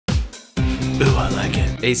Ooh, I like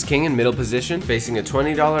it. Ace king in middle position, facing a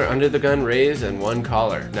 $20 under the gun raise and 1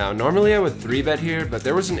 caller. Now, normally I would 3-bet here, but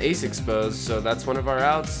there was an ace exposed, so that's one of our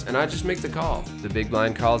outs, and I just make the call. The big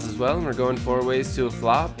blind calls as well, and we're going 4 ways to a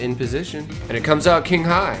flop in position. And it comes out king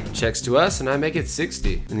high. Checks to us, and I make it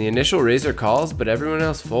 60. And the initial raiser calls, but everyone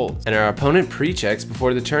else folds. And our opponent pre-checks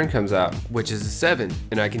before the turn comes out, which is a 7.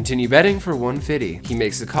 And I continue betting for 150. He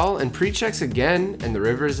makes the call and pre-checks again, and the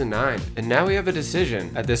river is a 9. And now we have a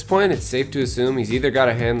decision. At this point, it's safe to assume he's either got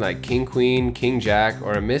a hand like king queen, king jack,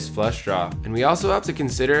 or a missed flush draw. And we also have to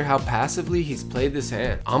consider how passively he's played this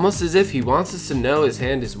hand, almost as if he wants us to know his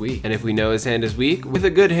hand is weak. And if we know his hand is weak, with a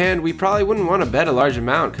good hand, we probably wouldn't want to bet a large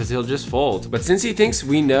amount because he'll just fold. But since he thinks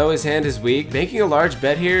we know his hand is weak, making a large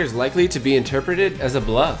bet here is likely to be interpreted as a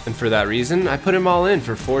bluff. And for that reason, I put him all in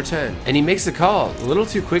for 410. And he makes the call, a little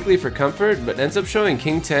too quickly for comfort, but ends up showing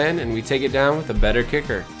king 10, and we take it down with a better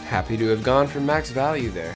kicker. Happy to have gone for max value there.